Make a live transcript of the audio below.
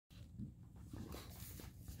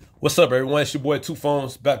What's up, everyone? It's your boy Two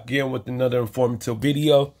Phones back again with another informative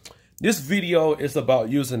video. This video is about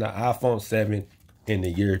using the iPhone 7 in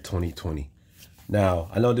the year 2020. Now,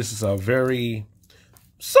 I know this is a very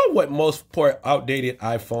somewhat most part outdated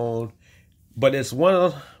iPhone, but it's one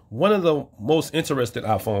of the most interesting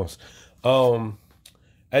iPhones.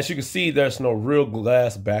 As you can see, there's no real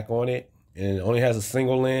glass back on it, and it only has a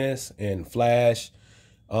single lens and flash.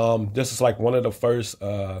 This is like one of the first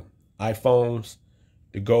iPhones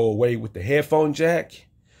to go away with the headphone jack,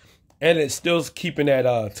 and it's still keeping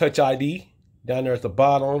that Touch ID down there at the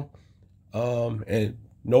bottom, and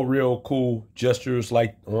no real cool gestures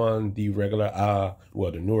like on the regular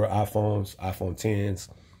the newer iPhones, iPhone 10s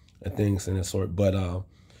and things in that sort. But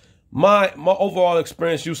my overall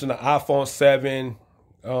experience using the iPhone 7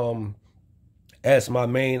 as my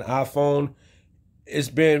main iPhone, it's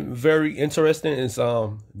been very interesting. It's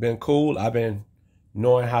been cool. I've been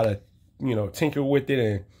knowing how to tinker with it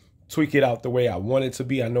and tweak it out the way I want it to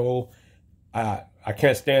be. I know I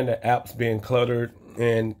can't stand the apps being cluttered.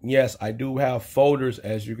 And yes, I do have folders,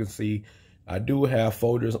 as you can see. I do have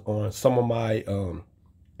folders on some of my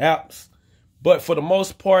apps. But for the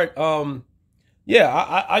most part,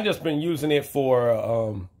 yeah, I just been using it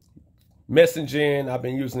for messaging. I've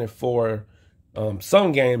been using it for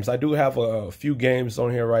some games. I do have a few games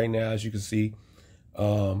on here right now, as you can see.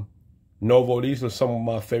 Novo, these are some of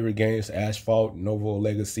my favorite games: Asphalt, Novo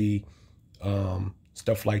Legacy,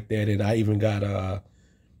 stuff like that. And I even got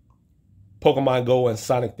Pokemon Go and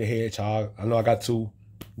Sonic the Hedgehog. I know I got two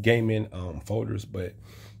gaming folders, but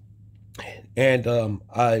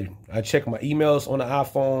I check my emails on the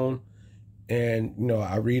iPhone, and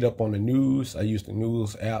I read up on the news. I use the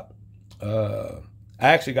news app. I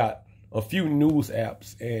actually got a few news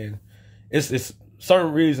apps, and it's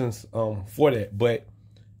certain reasons for that, but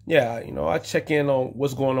yeah, I check in on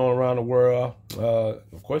what's going on around the world.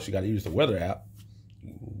 Of course, you got to use the weather app.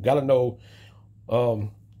 You got to know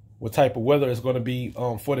what type of weather is going to be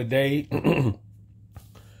for the day,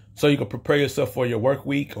 so you can prepare yourself for your work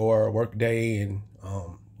week or work day and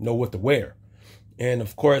know what to wear. And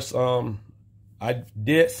of course, I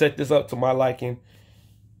did set this up to my liking,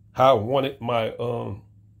 how I wanted my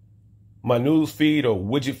my news feed or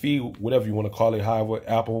widget feed, whatever you want to call it, however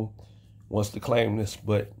Apple wants to claim this.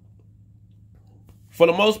 But for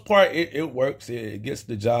the most part, it works. It gets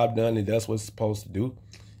the job done. It does what it's supposed to do,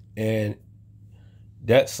 and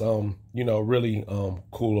that's really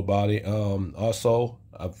cool about it. Also,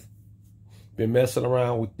 I've been messing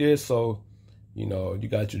around with this, so you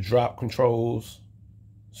got your drop controls,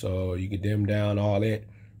 so you can dim down all that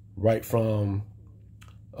right from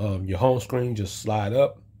your home screen. Just slide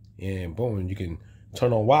up, and boom, you can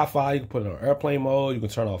turn on Wi-Fi. You can put it on airplane mode. You can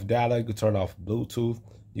turn off data. You can turn off Bluetooth.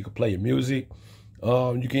 You can play your music.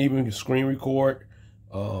 You can even screen record.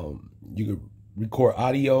 You can record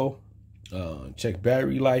audio. Check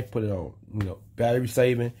battery life. Put it on, battery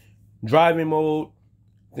saving, driving mode,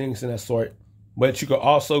 things in that sort. But you can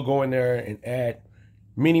also go in there and add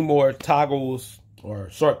many more toggles or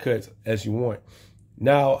shortcuts as you want.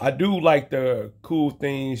 Now, I do like the cool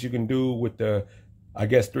things you can do with the, I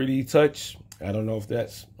guess, 3D touch. I don't know if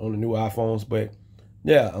that's on the new iPhones, but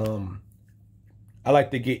yeah, I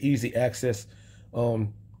like to get easy access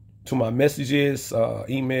to my messages,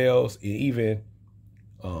 emails, and even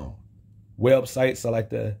websites. I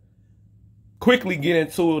like to quickly get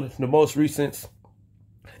into the most recent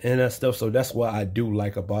and that stuff. So that's what I do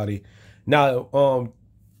like about it. Now,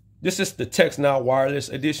 this is the TextNow wireless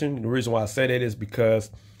edition. The reason why I say that is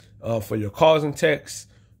because for your calls and texts,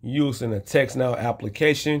 using the TextNow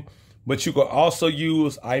application. But you can also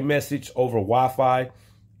use iMessage over Wi-Fi,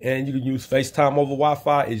 and you can use FaceTime over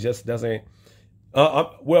Wi-Fi. It just doesn't,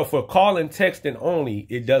 well, for calling, texting only,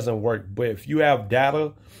 it doesn't work. But if you have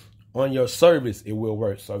data on your service, it will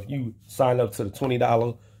work. So if you sign up to the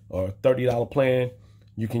 $20 or $30 plan,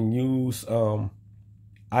 you can use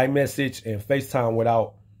iMessage and FaceTime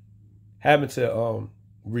without having to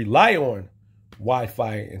rely on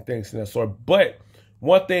Wi-Fi and things of that sort. But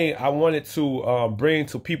one thing I wanted to bring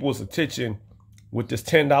to people's attention with this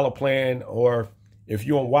 $10 plan, or if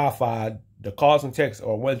you're on Wi-Fi, the calls and texts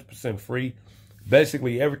are 100% free.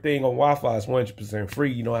 Basically, everything on Wi-Fi is 100%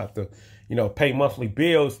 free. You don't have to, pay monthly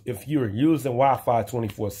bills if you're using Wi-Fi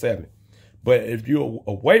 24/7. But if you're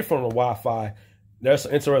away from the Wi-Fi, there's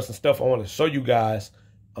some interesting stuff I want to show you guys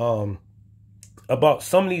about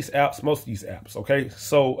some of these apps, most of these apps. Okay,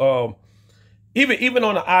 so even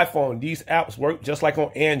on the iPhone, these apps work just like on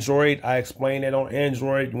Android. I explained that on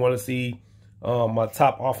Android. You want to see my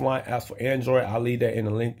top offline apps for Android, I'll leave that in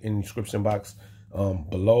the link in the description box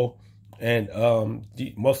below. And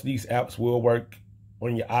most of these apps will work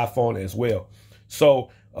on your iPhone as well. So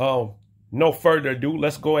no further ado,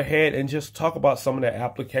 let's go ahead and just talk about some of the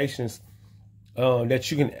applications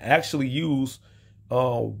that you can actually use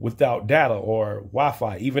without data or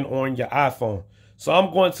Wi-Fi, even on your iPhone. So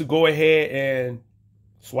I'm going to go ahead and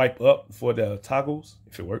swipe up for the toggles,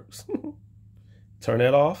 if it works. Turn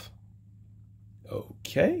that off.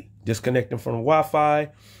 Okay, disconnecting from the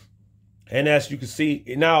Wi-Fi. And as you can see,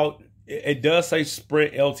 now it does say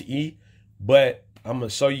Sprint LTE, but I'm going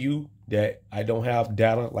to show you that I don't have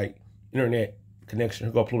data like internet connection.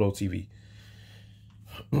 Here go Pluto TV.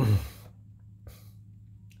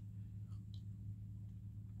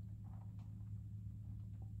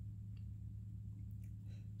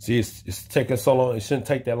 See, it's taking so long. It shouldn't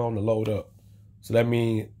take that long to load up. So that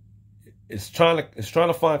means it's trying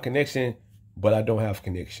to find connection, but I don't have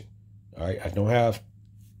connection. All right, I don't have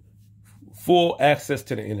full access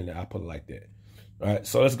to the internet. I put it like that. All right,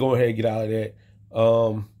 so let's go ahead and get out of that.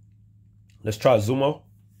 Let's try Zumo.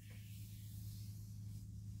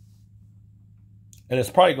 And it's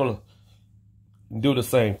probably going to do the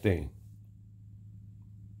same thing.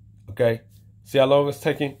 Okay. See how long it's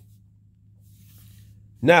taking?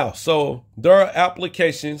 Now, so there are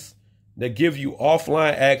applications that give you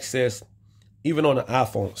offline access even on the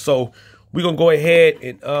iPhone. So we're going to go ahead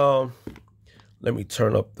and let me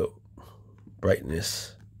turn up the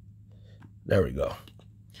brightness. There we go.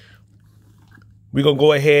 We're going to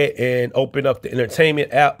go ahead and open up the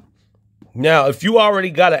entertainment app. Now, if you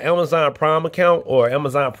already got an Amazon Prime account or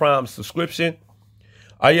Amazon Prime subscription,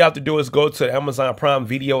 all you have to do is go to the Amazon Prime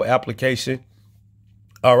Video application.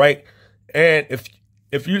 All right. And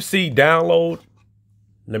if you see download,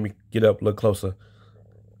 let me get up a little closer.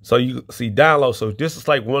 So you see download. So this is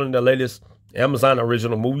like one of the latest Amazon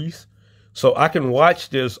original movies. So I can watch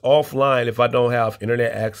this offline if I don't have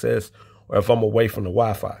internet access or if I'm away from the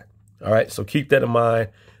Wi-Fi. All right. So keep that in mind.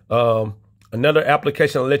 Another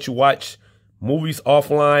application that lets you watch movies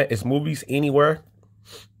offline is Moviesanywhere.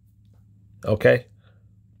 Okay.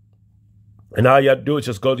 And all you have to do is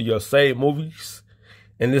just go to your saved movies.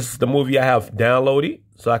 And this is the movie I have downloaded.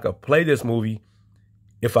 So I could play this movie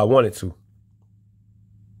if I wanted to.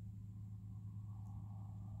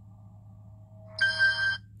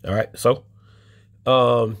 All right. So,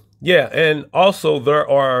 yeah. And also there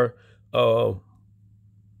are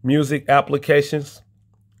music applications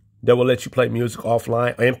that will let you play music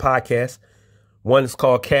offline and podcasts. One is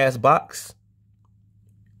called Castbox.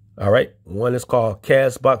 All right. One is called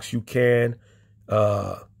Castbox. You can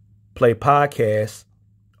play podcasts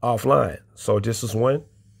offline. So this is one.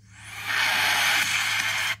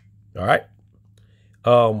 All right.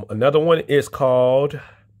 Another one is called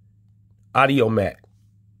Audiomack.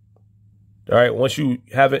 All right. Once you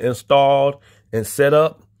have it installed and set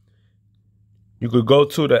up, you could go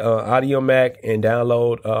to the Audiomack and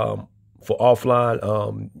download for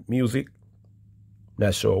offline music.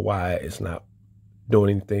 Not sure why it's not doing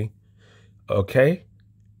anything. Okay.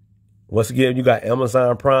 Once again, you got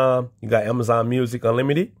Amazon Prime. You got Amazon Music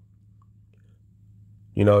Unlimited.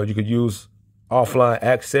 You know, you could use offline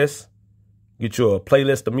access. Get you a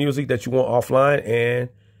playlist of music that you want offline, and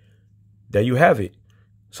there you have it.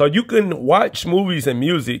 So you can watch movies and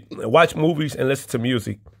listen to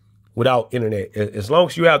music without internet. As long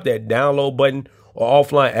as you have that download button or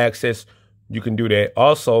offline access, you can do that.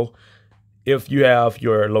 Also, if you have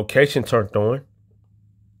your location turned on,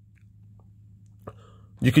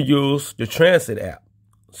 you can use the transit app.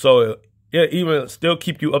 So it even still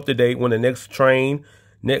keep you up to date when the next train,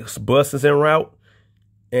 next bus is en route,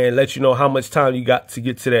 and let you know how much time you got to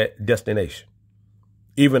get to that destination,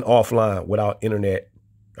 even offline without internet.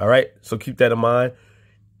 All right. So keep that in mind.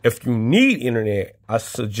 If you need internet, I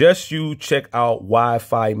suggest you check out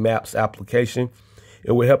Wi-Fi Maps application.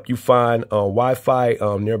 It will help you find Wi-Fi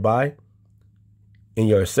nearby in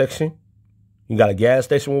your section. You got a gas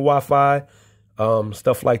station with Wi-Fi,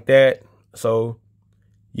 stuff like that. So,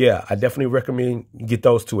 yeah, I definitely recommend you get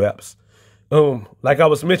those two apps. Like I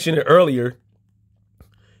was mentioning earlier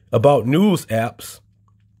about news apps,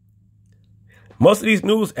 most of these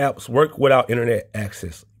news apps work without internet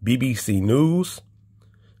access. BBC News.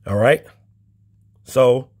 All right.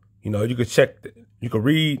 So, you know, you could you could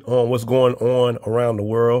read on what's going on around the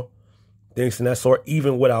world, things and that sort,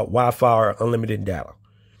 even without Wi-Fi or unlimited data.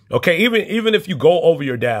 Okay. Even if you go over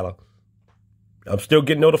your data, I'm still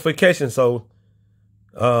getting notifications. So,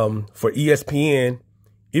 for ESPN,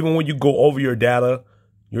 even when you go over your data,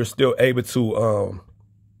 you're still able to,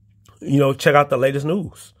 you know, check out the latest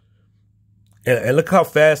news. And look how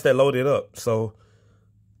fast that loaded up. So,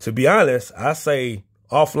 to be honest, I say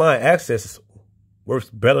offline access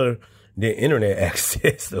works better than internet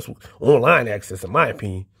access. That's online access, in my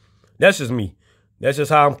opinion. That's just me. That's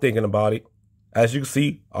just how I'm thinking about it. As you can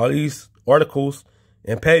see, all these articles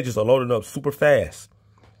and pages are loading up super fast.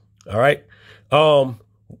 All right.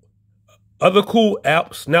 Other cool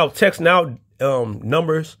apps. Now, TextNow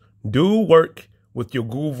numbers do work with your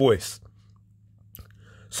Google Voice.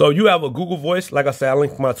 So you have a Google Voice. Like I said, I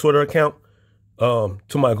linked my Twitter account to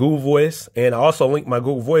my Google Voice. And I also linked my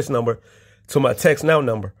Google Voice number to my TextNow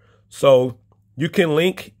number. So you can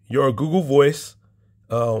link your Google Voice.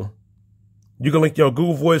 You can link your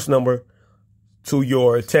Google Voice number to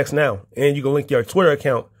your TextNow. And you can link your Twitter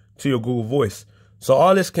account to your Google Voice. So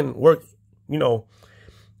all this can work, you know,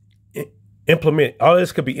 all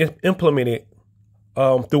this could be implemented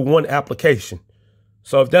through one application.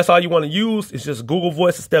 So if that's all you want to use, it's just Google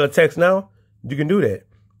Voice instead of TextNow, you can do that.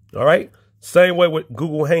 All right. Same way with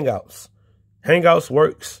Google Hangouts. Hangouts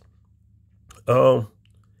works.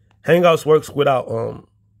 Hangouts works without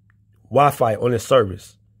Wi-Fi on its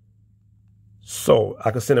service. So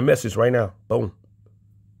I can send a message right now. Boom.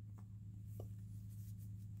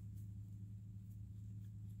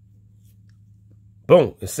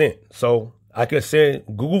 Boom, it's sent. So I can send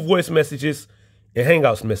Google Voice messages and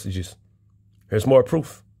Hangouts messages. Here's more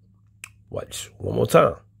proof. Watch one more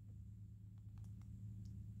time.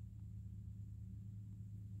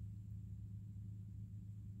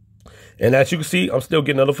 And as you can see, I'm still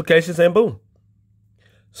getting notifications and boom.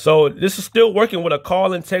 So this is still working with a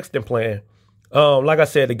call and texting plan. Like I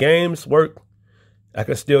said, the games work. I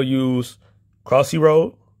can still use Crossy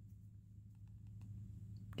Road.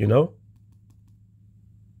 You know.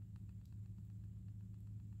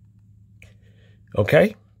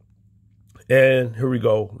 Okay. And here we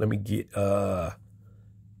go. Let me get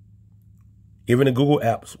even the Google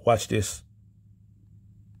apps. Watch this.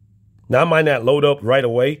 Now I might not load up right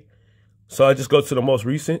away. So I just go to the most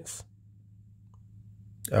recents.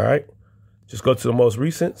 All right. Just go to the most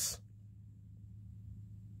recents.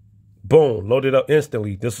 Boom. Load it up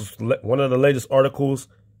instantly. This is one of the latest articles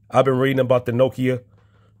I've been reading about the Nokia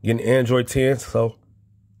getting Android 10. So,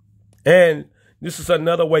 and this is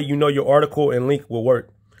another way you know your article and link will work.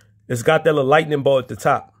 It's got that little lightning bolt at the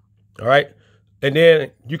top. All right. And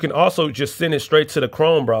then you can also just send it straight to the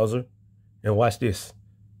Chrome browser. And watch this.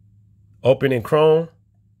 Open in Chrome.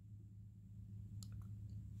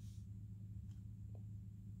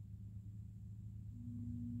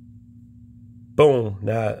 Boom.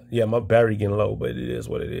 Now, yeah, my battery getting low, but it is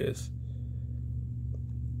what it is.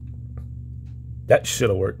 That should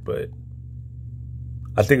have worked, but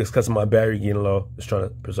I think it's because of my battery getting low. Just trying to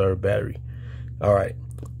preserve battery. All right.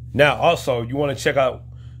 Now, also, you want to check out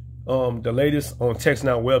the latest on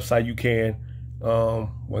TextNow website. You can,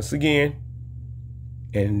 once again,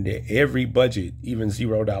 and every budget, even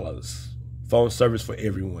 $0. Phone service for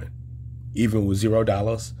everyone, even with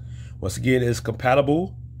 $0. Once again, it's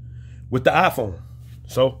compatible with the iPhone.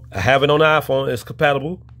 So I have it on the iPhone. It's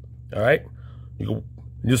compatible. All right. You can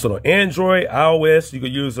use it on Android, iOS. You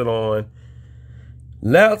can use it on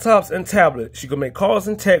laptops and tablets. You can make calls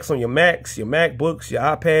and texts on your Macs, your MacBooks, your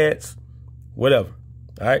iPads, whatever.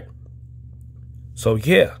 All right. So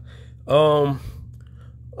yeah, I'm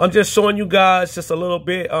just showing you guys just a little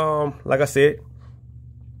bit. Like I said,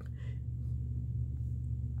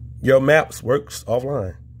 your Maps works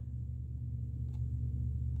offline.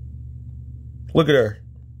 Look at her.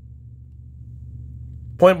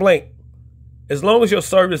 Point blank. As long as your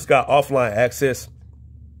service got offline access,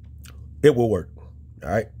 it will work. All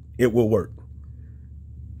right. It will work.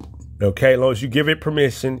 Okay. As long as you give it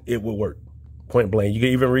permission, it will work. Point blank. You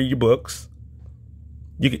can even read your books.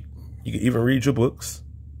 You can even read your books.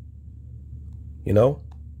 You know.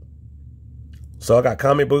 So I got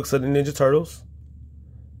comic books of the Ninja Turtles.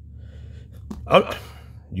 I'm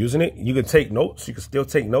using it. You can take notes. You can still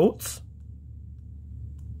take notes.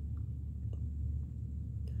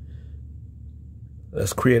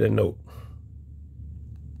 Let's create a note.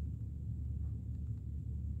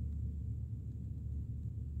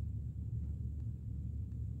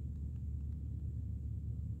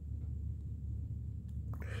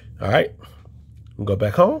 All right. We'll go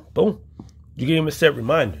back home. Boom. You can even set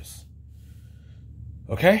reminders.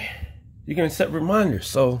 Okay. You can set reminders.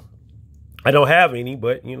 So I don't have any,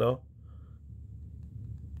 but you know.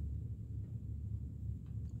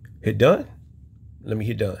 Hit done. Let me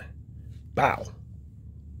hit done. Bow.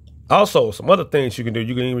 Also, some other things you can do.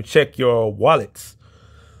 You can even check your wallets.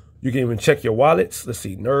 You can even check your wallets. Let's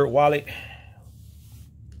see, Nerdwallet.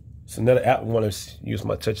 It's another app. I want to use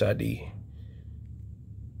my Touch ID.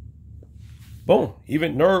 Boom.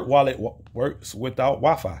 Even Nerdwallet works without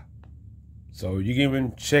Wi-Fi. So you can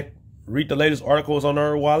even check, read the latest articles on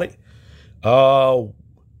Nerdwallet. The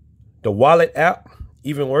wallet app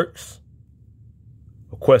even works.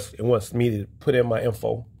 Of course, it wants me to put in my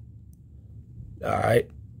info. All right.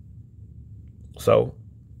 So,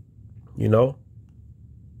 you know,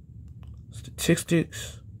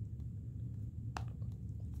 statistics.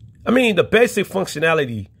 I mean, the basic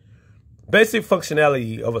functionality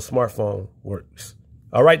of a smartphone works.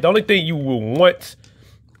 All right. The only thing you will want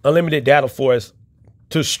unlimited data for is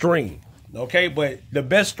to stream. Okay. But the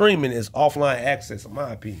best streaming is offline access, in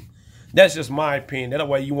my opinion. That's just my opinion. That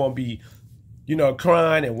way you won't be, you know,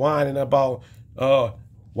 crying and whining about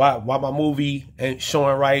why my movie ain't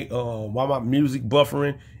showing right, why my music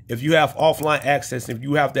buffering. If you have offline access, if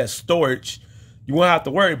you have that storage, you won't have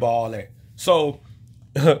to worry about all that. So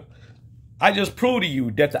I just proved to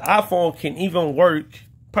you that the iPhone can even work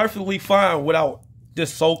perfectly fine without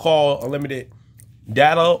this so-called unlimited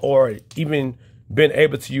data, or even being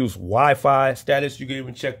able to use Wi-Fi status. You can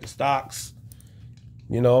even check the stocks,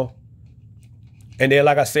 you know. And then,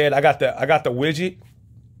 like I said, I got the widget.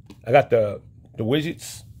 I got the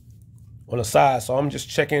widgets on the side. So I'm just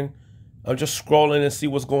checking. I'm just scrolling and see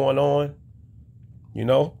what's going on, you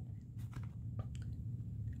know.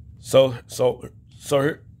 So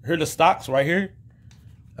here are the stocks right here.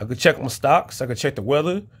 I could check my stocks. I could check the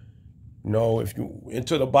weather. You know, if you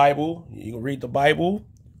into the Bible, you can read the Bible,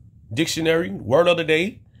 dictionary, word of the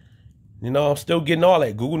day. You know, I'm still getting all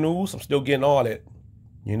that. Google News, I'm still getting all that.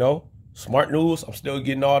 You know, Smartnews, I'm still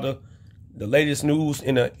getting all the latest news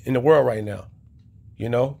in the world right now. You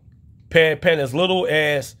know, paying as little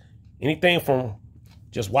as anything from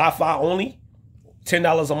just Wi-Fi only,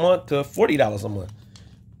 $10 a month to $40 a month.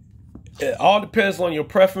 It all depends on your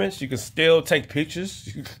preference. You can still take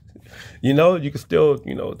pictures. You know, you can still,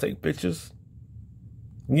 you know, take pictures.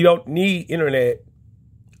 You don't need internet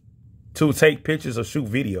to take pictures or shoot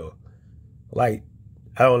video. Like,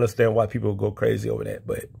 I don't understand why people go crazy over that,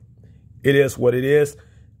 but it is what it is.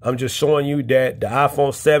 I'm just showing you that the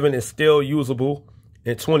iPhone 7 is still usable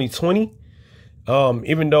in 2020.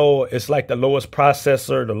 Even though it's like the lowest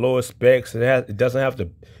processor, the lowest specs, it doesn't have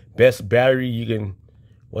the best battery. You can,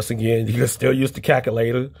 once again, you can still use the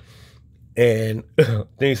calculator and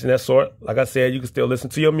things of that sort. Like I said, you can still listen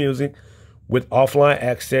to your music with offline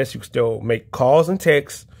access. You can still make calls and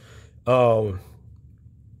texts over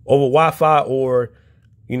Wi-Fi, or,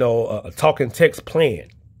 you know, a talk and text plan.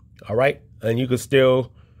 All right. And you can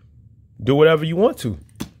still do whatever you want to.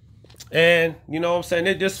 And, you know what I'm saying?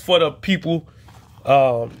 It's just for the people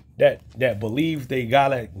that believe they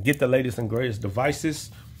gotta get the latest and greatest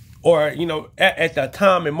devices, or, you know, at the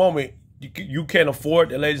time and moment, you can't afford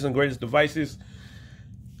the latest and greatest devices.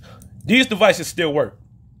 These devices still work.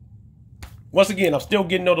 Once again, I'm still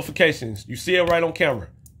getting notifications. You see it right on camera.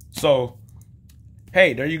 So,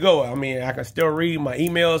 hey, there you go. I mean, I can still read my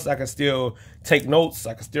emails. I can still take notes.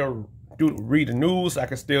 I can still read the news. I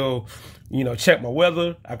can still, you know, check my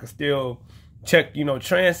weather. I can still check, you know,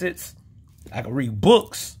 transits. I can read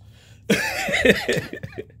books.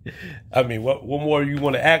 I mean, what more you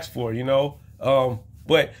want to ask for, you know?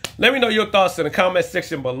 But let me know your thoughts in the comment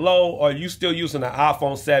section below. Are you still using the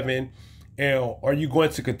iPhone 7? And are you going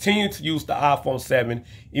to continue to use the iPhone 7,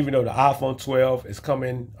 even though the iPhone 12 is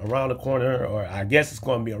coming around the corner, or I guess it's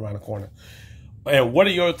going to be around the corner? And what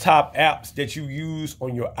are your top apps that you use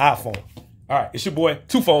on your iPhone? All right, it's your boy,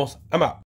 Two Phones. I'm out.